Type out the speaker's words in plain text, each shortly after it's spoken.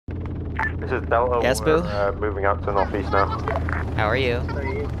This is Delta. Yes, Boo? We're moving out to northeast now. How are you?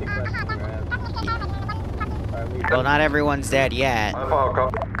 Well, not everyone's dead yet.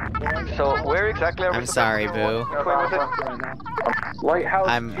 So where exactly are we? I'm sorry, Boo.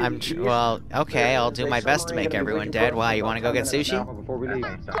 Well, okay, I'll do my best to make everyone dead. Why, you want to go get sushi?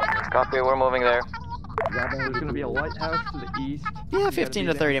 Copy, we're moving there. There's gonna be a lighthouse to the east. Yeah, 15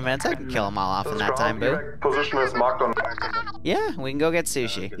 to 30 minutes. I can kill them all off in that time, Boo. Position is marked on. Yeah, we can go get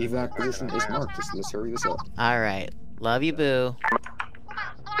sushi. Evac position is marked. Just let's hurry this up. Alright. Love you, Boo.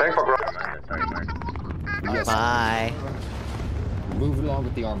 Thanks for Yes. Bye. Move along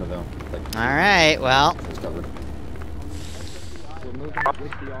with the armor though. Like, Alright, well. it's covered. We're moving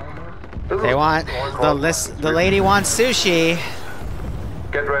with the armor. They want... The lady wants sushi.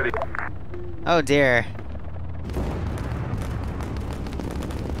 Get ready. Oh, dear.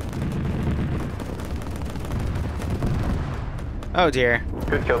 Oh, dear.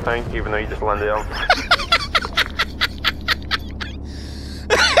 Good kill, Tank, even though you just landed on.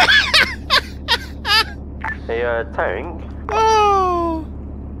 Hey, Tank. Oh!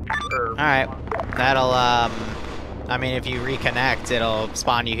 Alright. That'll, I mean, if you reconnect, it'll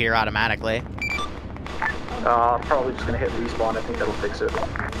spawn you here automatically. I'm probably just gonna hit respawn. I think that'll fix it.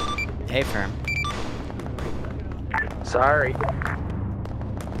 Hey, Firm. Sorry.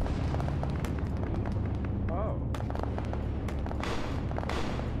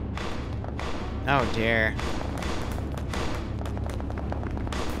 Oh, dear.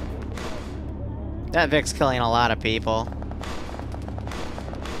 That Vic's killing a lot of people.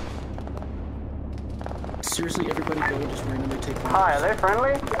 Seriously, everybody go just randomly take one. Hi, are they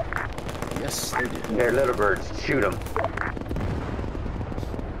friendly? Yes, they did. They're little birds. Shoot them.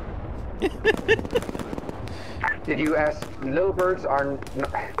 Did you ask? Little birds are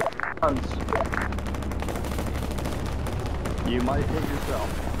hunts. You might hit yourself.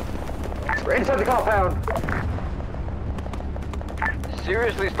 We're inside the compound.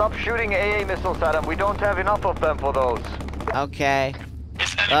 Seriously, stop shooting AA missiles at them. We don't have enough of them for those. Okay.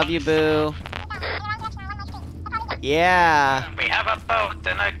 Love you, Boo. Yeah. We have a boat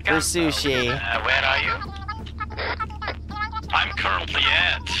and a gun. For sushi. Where are you? I'm currently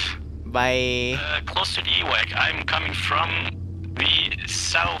at Bye. close to the EWAC. I'm coming from the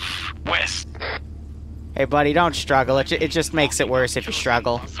southwest. Hey, buddy, don't struggle. It just makes it worse if you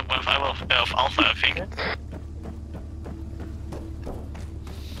struggle. So of Alpha, I think.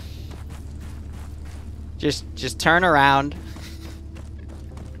 Just turn around.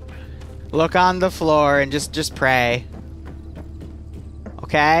 Look on the floor and just pray.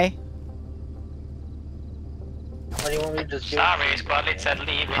 Okay? Sorry, squad lead said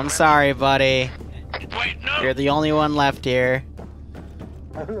leave. I'm sorry, buddy. Wait, no! You're the only one left here.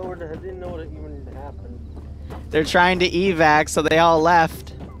 I didn't know what even happened. They're trying to evac, so they all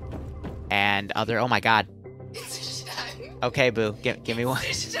left. And oh my god. Okay, Boo, give me one.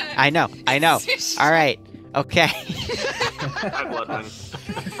 I know. Alright, okay.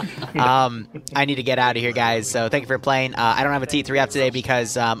 I need to get out of here, guys, so thank you for playing. I don't have a T3 up today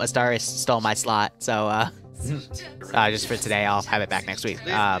because Astaris stole my slot, so just for today, I'll have it back next week.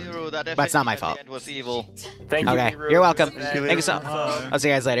 But it's not my fault. Thank you. Okay, you're welcome. Thank you so much. I'll see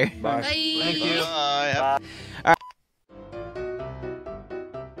you guys later. Bye. Thank you.